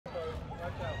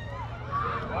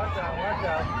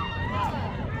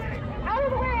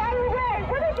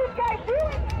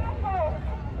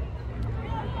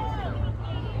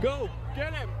Go!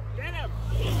 Get him! Get him!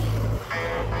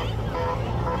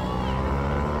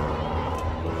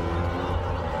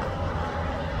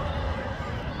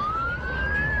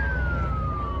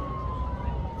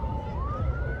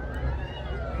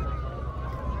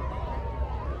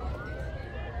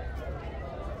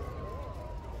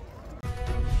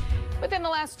 Within the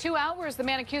last 2 hours, the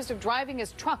man accused of driving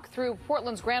his truck through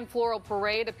Portland's Grand Floral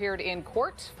Parade appeared in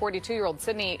court. 42-year-old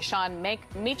Sidney Sean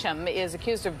Mecham is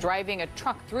accused of driving a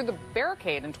truck through the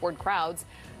barricade and toward crowds.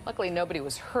 Luckily, nobody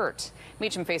was hurt.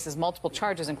 Mecham faces multiple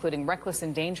charges, including reckless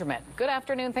endangerment. Good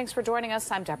afternoon. Thanks for joining us.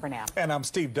 I'm Deborah Knapp. And I'm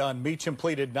Steve Dunn. Mecham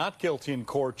pleaded not guilty in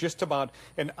court just about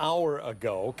an hour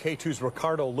ago. KATU's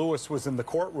Ricardo Lewis was in the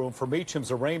courtroom for Mecham's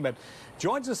arraignment.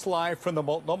 Joins us live from the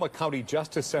Multnomah County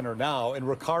Justice Center now. And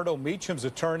Ricardo, Mecham's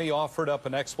attorney offered up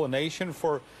an explanation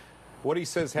for what he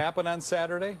says happened on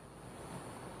Saturday.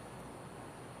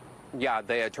 Yeah,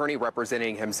 the attorney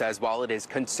representing him says while it is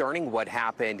concerning what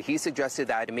happened, he suggested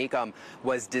that Mecham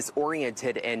was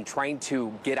disoriented and trying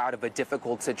to get out of a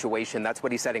difficult situation. That's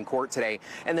what he said in court today.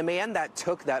 And the man that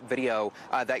took that video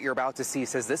that you're about to see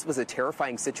says this was a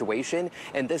terrifying situation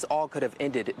and this all could have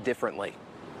ended differently.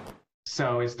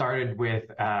 So it started with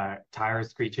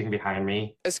tires screeching behind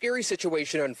me. A scary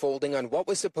situation unfolding on what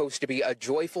was supposed to be a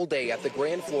joyful day at the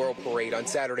Grand Floral Parade on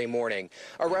Saturday morning.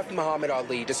 Areff Mohammed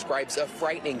Ali describes a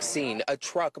frightening scene, a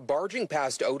truck barging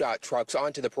past ODOT trucks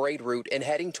onto the parade route and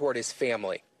heading toward his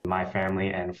family. My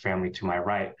family and family to my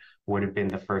right would have been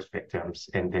the first victims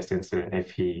in this incident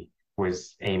if he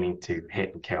was aiming to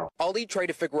hit and kill. Ali tried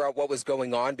to figure out what was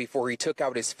going on before he took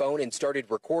out his phone and started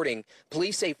recording.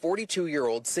 Police say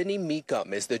 42-year-old Sidney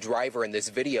Mecham is the driver in this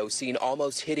video seen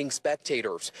almost hitting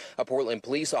spectators. A Portland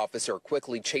police officer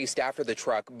quickly chased after the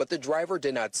truck, but the driver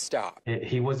did not stop.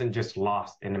 He wasn't just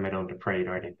lost in the middle of the parade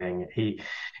or anything.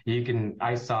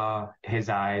 I saw his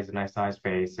eyes and I saw his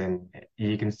face, and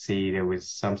you can see there was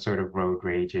some sort of road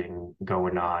raging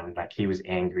going on, like he was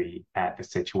angry at the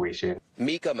situation.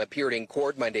 Mecham appeared in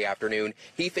court Monday afternoon.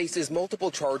 He faces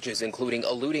multiple charges, including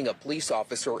eluding a police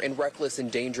officer and reckless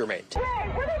endangerment. Hey,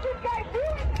 what did you guys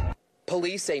do?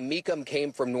 Police say Mecham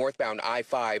came from northbound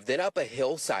I-5, then up a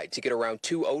hillside to get around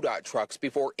two ODOT trucks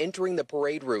before entering the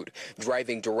parade route,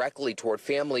 driving directly toward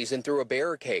families and through a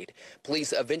barricade.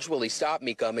 Police eventually stopped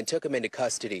Mecham and took him into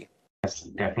custody. It's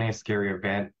definitely a scary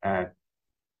event.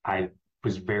 I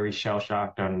was very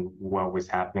shell-shocked on what was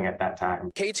happening at that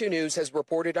time. KATU News has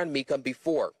reported on Mecham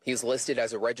before. He's listed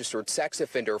as a registered sex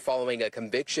offender following a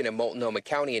conviction in Multnomah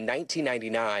County in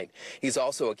 1999. He's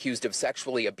also accused of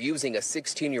sexually abusing a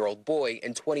 16-year-old boy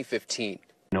in 2015.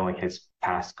 Knowing his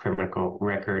past criminal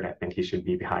record, I think he should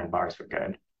be behind bars for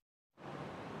good.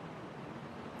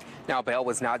 Now, bail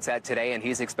was not set today, and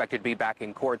he's expected to be back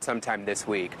in court sometime this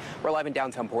week. We're live in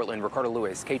downtown Portland. Ricardo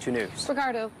Lewis, KATU News.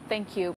 Ricardo, thank you.